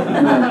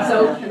that.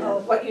 So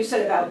what you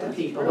said about the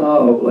people.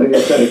 Oh, like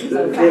I said,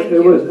 So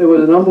it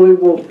was an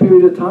unbelievable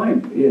period of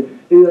time.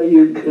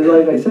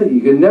 Like I said, you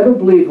could never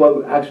believe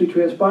what actually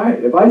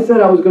transpired. If I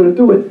said I was going to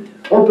do it,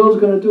 oh, Bill's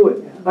going to do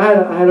it. I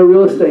had a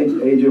real estate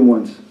agent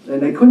once,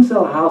 and they couldn't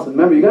sell a house. And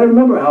remember, you got to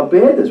remember how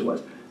bad this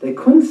was. They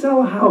couldn't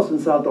sell a house in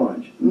South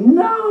Orange.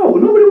 No,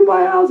 nobody would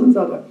buy a house in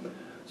South Orange.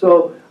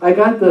 So I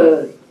got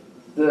the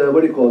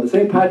what do you call it, the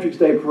St. Patrick's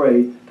Day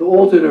Parade to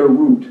alter their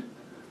route.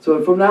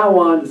 So from now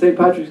on, the St.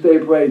 Patrick's Day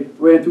Parade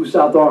ran through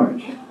South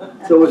Orange.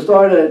 So it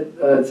started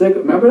at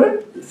remember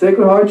that?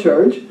 Sacred Heart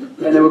Church,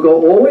 and they would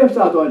go all the way up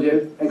South Orange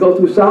and go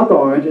through South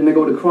Orange, and then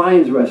go to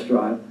Cryan's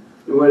restaurant,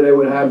 where they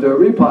would have their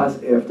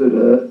repast after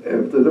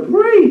the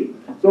parade.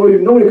 So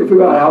nobody could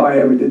figure out how I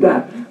ever did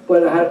that.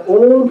 But I had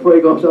all the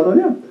parade going South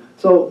Orange. Yeah.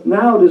 So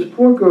now this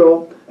poor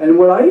girl, and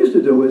what I used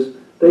to do is,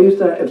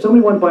 if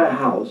somebody wanted to buy a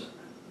house,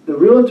 the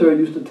realtor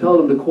used to tell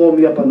them to call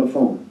me up on the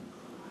phone.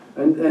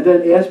 And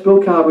then ask Bill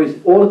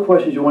Calabrese all the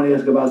questions you want to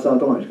ask about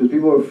South Orange, because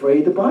people were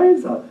afraid to buy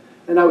it.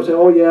 And I would say,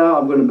 oh yeah,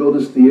 I'm going to build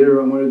this theater,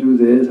 I'm going to do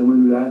this, I'm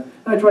going to do that.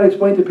 And I try to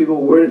explain to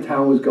people where the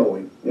town was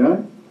going.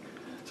 Yeah?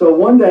 So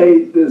one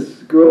day,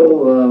 this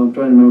girl, I'm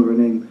trying to remember her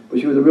name, but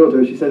she was a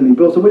realtor, she said to me,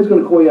 Bill, somebody's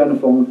going to call you on the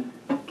phone,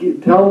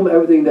 tell them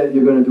everything that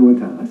you're going to do in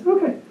town. I said,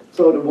 okay.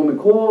 So the woman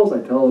calls, I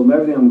tell them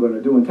everything I'm going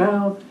to do in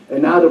town,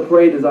 and now the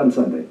parade is on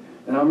Sunday.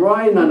 And I'm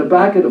riding on the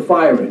back of the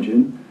fire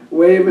engine,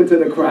 waving to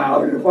the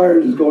crowd, and the fire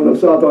engine's going up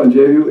South Orange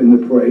Avenue in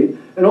the parade.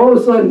 And all of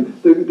a sudden,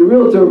 the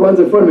realtor runs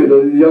in front of me,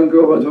 the young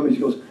girl runs over me,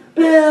 she goes,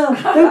 Bill,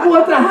 they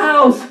bought the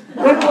house!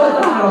 They bought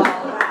the house!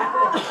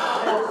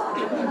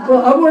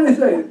 Well, I want to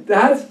say,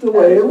 that's the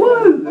way it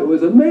was. It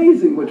was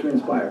amazing what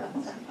transpired.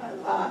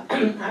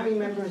 I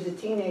remember as a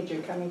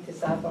teenager coming to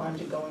South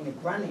Orange and going to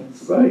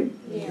Grunnings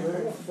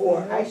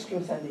for ice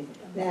cream sundaes.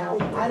 Now,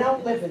 I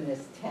don't live in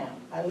this town.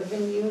 I live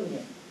in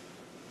Union.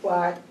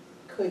 But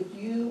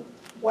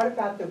what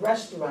about the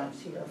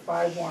restaurants here, if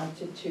I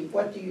wanted to?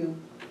 What do you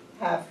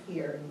have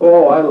here?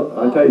 Oh,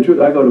 I'll tell you the truth,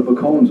 I go to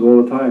Bacone's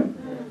all the time.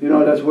 You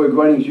know, that's where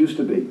Grunnings used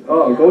to be.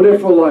 Oh, go there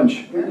for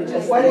lunch. What is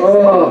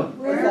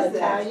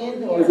that?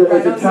 Is it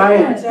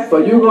Italian? It's Italian,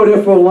 but you go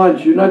there for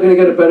lunch, you're not going to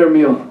get a better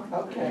meal.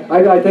 Okay.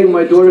 I take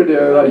my daughter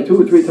there like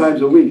 2 or 3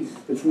 times a week.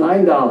 It's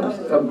 $9.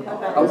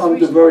 I'm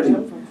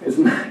diverting. It's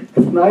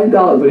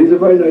 $9, but he's a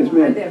very nice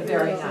man. They're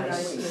very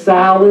nice.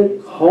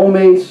 Salad,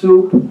 homemade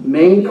soup,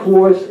 main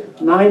course,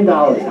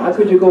 $9. How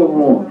could you go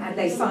wrong? And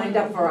they signed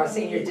up for our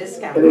senior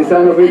discount. And they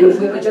signed up for your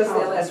discount? We were just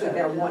there last week.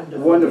 They're wonderful.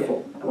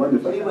 Wonderful,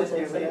 wonderful.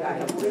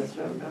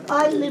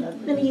 I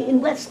live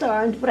in West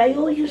Orange, but I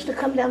always used to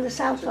come down to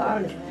South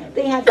Orange.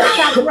 They have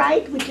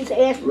ShopRite, which is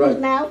Ashley's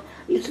now.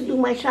 I used to do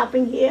my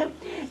shopping here.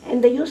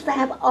 And they used to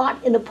have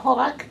art in the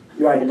park.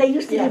 Right. And they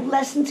used to give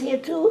lessons here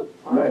too.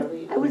 Right.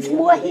 I was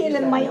more here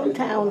than my own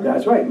town.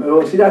 That's right.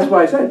 Well, see, that's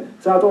why I said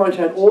South Orange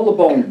had all the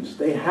bones.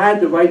 They had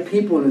the right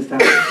people in this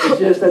town. It's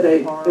just that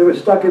they were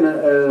stuck in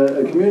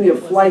a community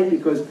of flight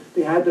because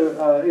they had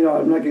the, you know,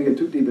 I'm not going to get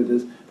too deep into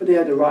this, but they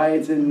had the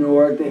riots in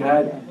Newark. They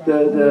had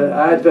the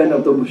advent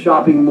of the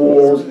shopping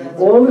malls.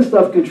 All this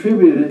stuff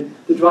contributed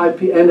to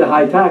drive, and the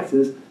high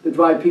taxes, to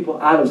drive people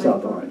out of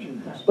South Orange.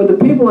 But the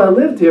people that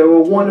lived here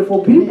were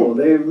wonderful people.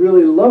 They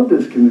really loved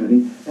this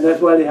community, and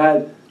that's why they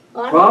had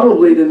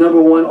probably the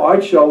 #1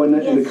 art show in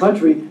the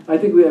country. I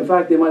think, in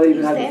fact, they might have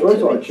even had the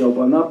first art show,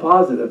 but I'm not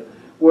positive,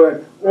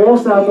 where all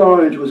South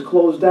Orange was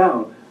closed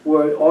down,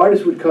 where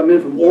artists would come in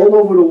from all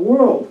over the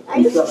world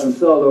and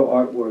sell their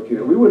artwork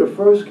here. We were the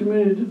first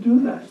community to do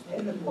that.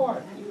 In the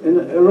park.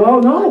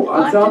 No,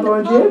 on South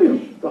Orange Avenue.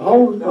 The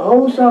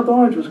whole South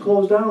Orange was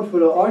closed down for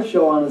the art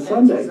show on a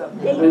Sunday.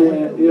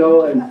 And you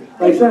know, and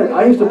like I said,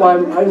 I used to buy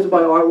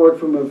artwork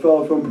from a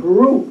fellow from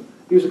Peru.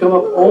 He used to come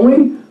up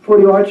only for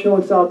the art show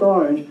in South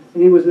Orange,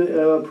 and he was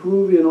a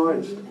Peruvian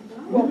artist.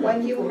 Well,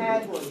 when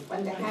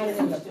they had it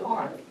in the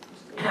park,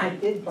 I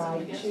did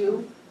buy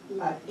two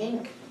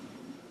ink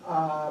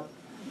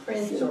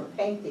prints or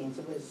paintings.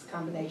 It was a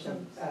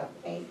combination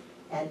of paint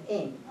and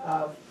ink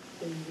of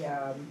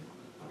the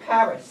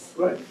Paris.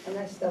 Right. And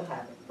I still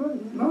have it.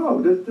 Right.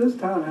 No, this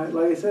town had,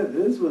 like I said,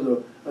 this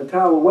was a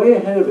town way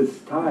ahead of its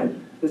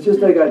time. It's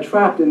just they got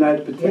trapped in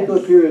that particular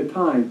Yes. period of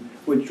time,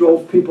 which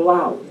drove people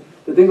out.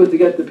 The thing was to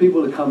get the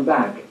people to come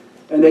back,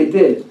 and they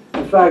did.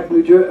 In fact,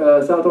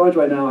 South Orange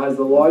right now has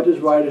the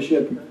largest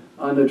ridership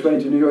on the train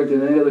to New York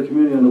than any other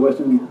community on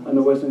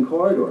the Western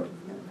Corridor.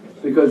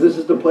 Because this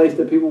is the place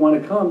that people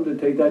want to come to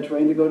take that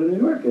train to go to New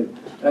York. And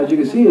as you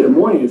can see, in the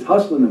morning, it's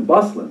hustling and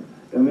bustling.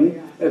 I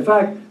mean, in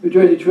fact, New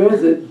Jersey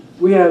Transit,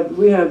 we have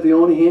the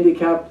only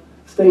handicapped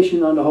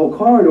station on the whole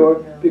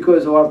corridor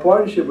because of our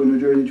partnership with New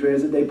Jersey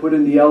Transit. They put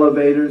in the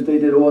elevators, they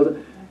did all the,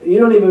 you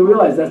don't even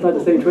realize that's not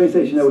the same train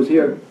station that was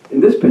here in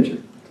this picture.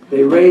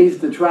 They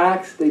raised the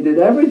tracks, they did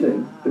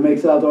everything to make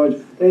South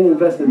Orange. They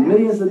invested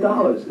millions of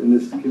dollars in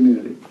this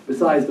community,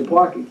 besides the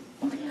parking.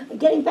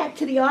 Getting back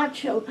to the art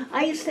show,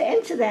 I used to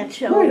enter that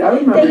show. Right, I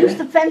remember. They used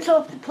to fence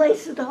off the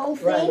places, the whole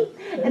thing, Right.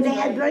 and they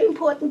had very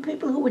important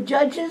people who were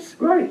judges.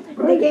 Right,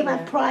 They right. gave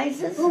out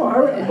prizes.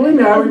 Oh, believe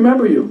me, I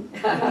remember you.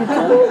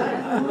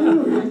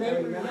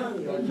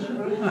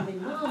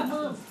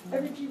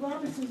 Every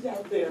Robinson's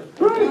out there.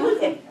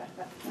 Right.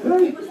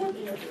 Right.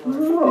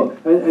 Oh,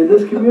 and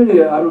this community,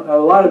 a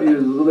lot of you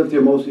lived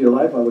here most of your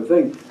life, I would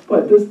think,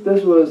 but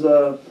this was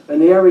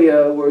an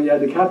area where you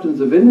had the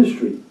captains of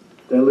industry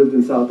that lived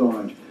in South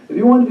Orange. If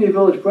you wanted to be a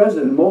village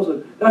president,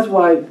 that's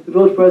why the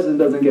village president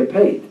doesn't get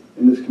paid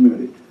in this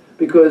community.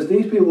 Because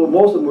these people,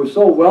 most of them were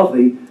so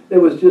wealthy, it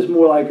was just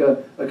more like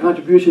a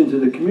contribution to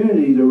the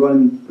community to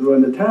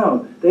run the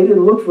town. They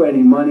didn't look for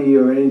any money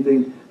or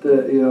anything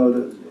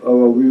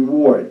or a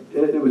reward.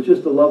 It was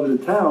just the love of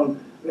the town.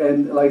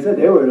 And like I said,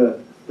 they were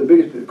the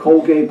biggest,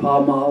 Colgate,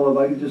 Palmolive,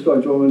 I could just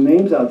start throwing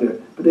names out there.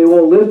 But they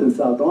all lived in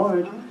South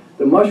Orange.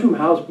 The Mushroom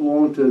House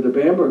belonged to the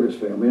Bamberger's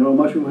family. You know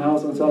Mushroom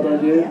House on South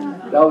Orange? Yeah.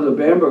 That was a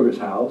Bamberger's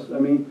house. I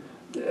mean,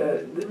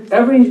 and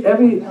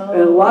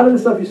a lot of the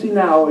stuff you see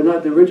now are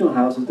not the original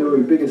houses. There were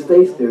big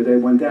estates there. They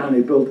went down,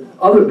 they built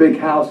other big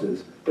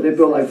houses, but they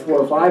built like 4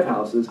 or 5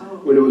 houses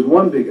where there was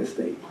one big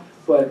estate.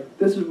 But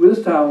this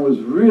town was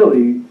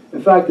really,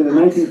 in fact, in the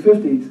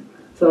 1950s,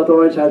 South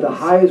Orange had the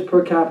highest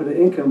per capita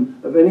income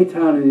of any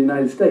town in the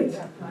United States.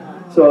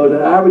 So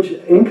the average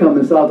income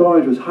in South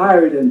Orange was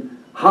higher than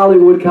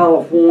Hollywood,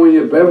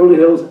 California, Beverly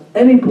Hills,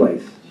 any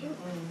place.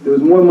 There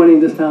was more money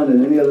in this town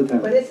than any other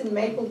town. But isn't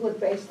Maplewood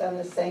based on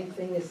the same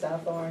thing as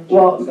South Orange?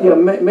 Well, yeah,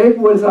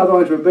 Maplewood and South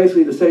Orange were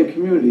basically the same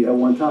community at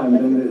one time,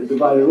 and then they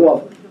divided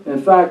off. In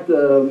fact,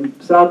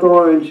 South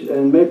Orange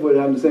and Maplewood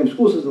have the same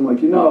school system,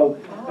 like you know,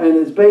 and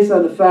it's based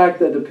on the fact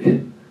that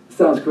it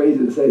sounds crazy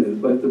to say this,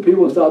 but the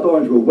people in South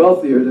Orange were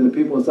wealthier than the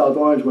people in South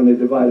Orange when they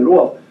divided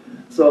off.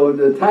 So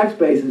the tax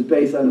base is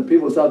based on the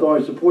people in South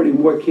Orange supporting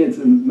more kids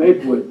in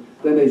Maplewood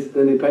than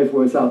they pay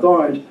for in South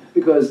Orange,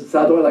 because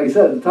South Orange, like I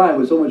said at the time,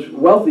 was so much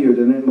wealthier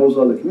than in most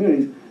other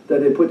communities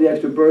that they put the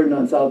extra burden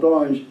on South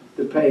Orange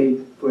to pay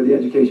for the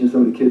education of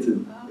some of the kids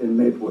in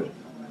Maplewood.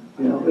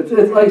 You know, it's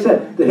like I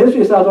said, the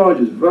history of South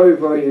Orange is very,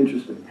 very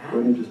interesting,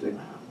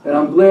 and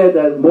I'm glad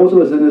that most of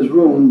us in this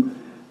room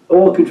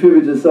all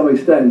contributed to some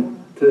extent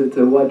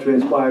to what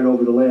transpired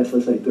over the last,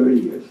 let's say, 30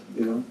 years.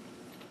 You know.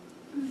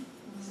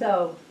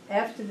 So,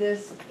 after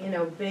this,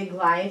 big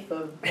life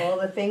of all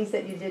the things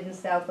that you did in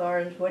South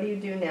Orange, what do you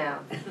do now?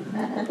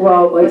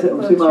 Well, like I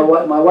said, see, my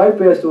wife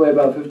passed away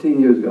about 15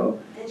 years ago,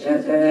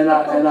 and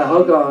I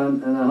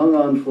hung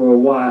on for a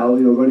while,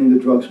 running the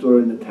drugstore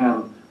in the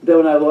town. Then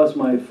when I lost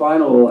my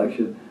final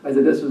election, I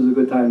said this was a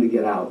good time to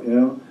get out,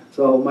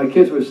 So my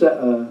kids were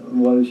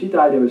when she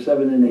died, they were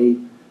 7 and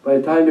 8. By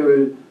the time they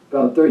were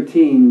about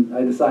 13,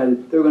 I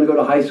decided they were going to go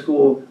to high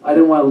school. I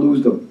didn't want to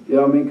lose them, you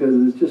know what I mean? Because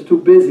it's just too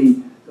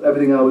busy,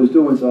 everything I was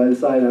doing, so I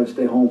decided I would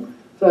stay home.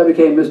 So I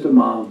became Mr.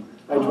 Mom.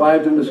 I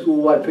drive them to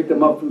school, I pick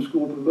them up from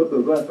school,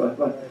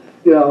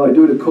 I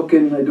do the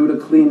cooking, I do the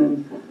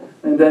cleaning.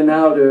 And then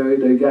now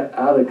they get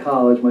out of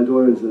college. My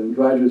daughter's in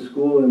graduate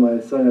school and my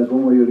son has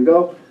 1 more year to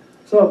go.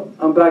 So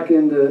I'm back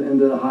into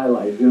the high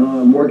life,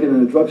 I'm working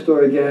in a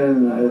drugstore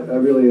again, and I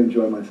really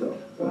enjoy myself.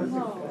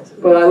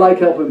 But I like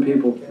helping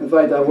people. In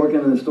fact, I'm working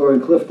in a store in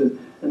Clifton,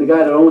 and the guy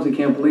that owns it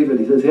can't believe it.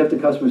 He says, half the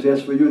customers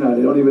ask for you now,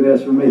 they don't even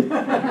ask for me.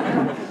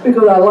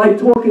 Because I like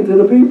talking to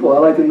the people. I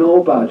like to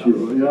know about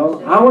you,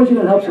 How are you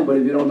going to help somebody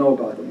if you don't know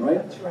about them, right?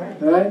 That's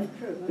right. Right?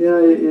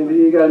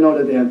 You got to know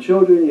that they have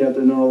children. You have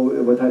to know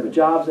what type of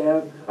jobs they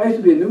have. I used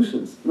to be a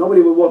nuisance.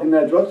 Nobody would walk in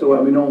that drugstore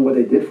without me knowing what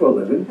they did for a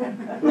living,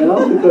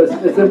 because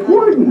it's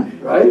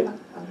important, right?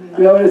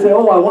 They say,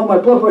 oh, I want my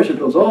blood pressure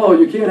pills. Oh,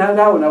 you can't have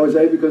that one, I would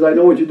say, because I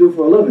know what you do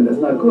for a living. That's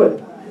not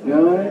good,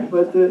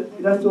 But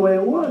that's the way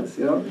it was,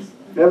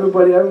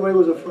 Everybody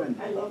was a friend.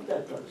 I love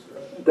that drugstore.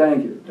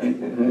 Thank you.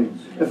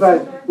 In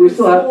fact, we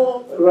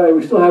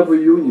still have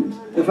reunions.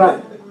 In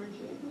fact,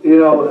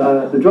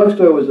 the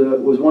drugstore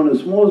was one of the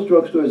smallest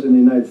drugstores in the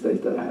United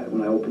States that I had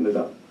when I opened it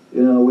up.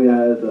 We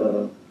had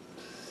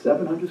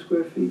 700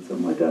 square feet,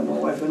 something like that, my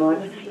wife and I.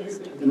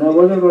 And that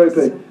wasn't very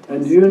big.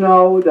 And do you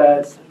know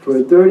that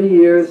for 30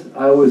 years,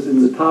 I was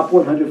in the top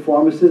 100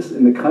 pharmacists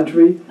in the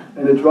country,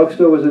 and the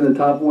drugstore was in the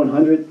top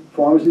 100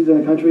 pharmacies in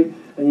the country,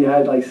 and you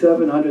had like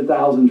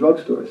 700,000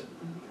 drugstores.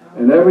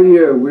 And every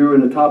year, we were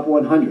in the top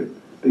 100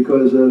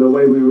 because of the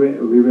way we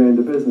ran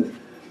the business.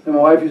 And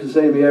my wife used to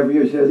say to me every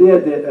year, she says,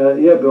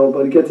 yeah, Bill,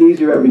 but it gets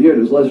easier every year.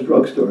 There's less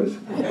drugstores.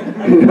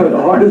 You know,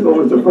 the hardest one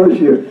was the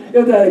first year.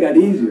 After that, it got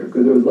easier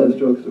because there was less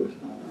drugstores.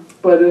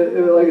 But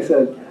like I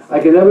said, I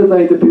can never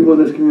thank the people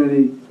in this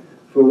community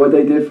for what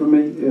they did for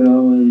me. You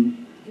know,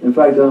 and in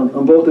fact,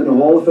 I'm both in the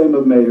Hall of Fame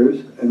of Mayors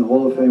and the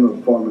Hall of Fame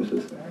of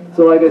Pharmacists.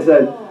 So like I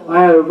said,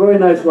 I had a very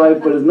nice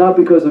life, but it's not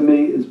because of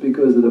me. It's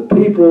because of the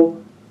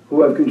people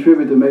who have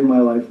contributed to make my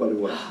life what it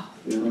was.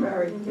 You know?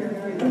 Thank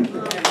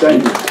you.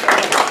 Thank you.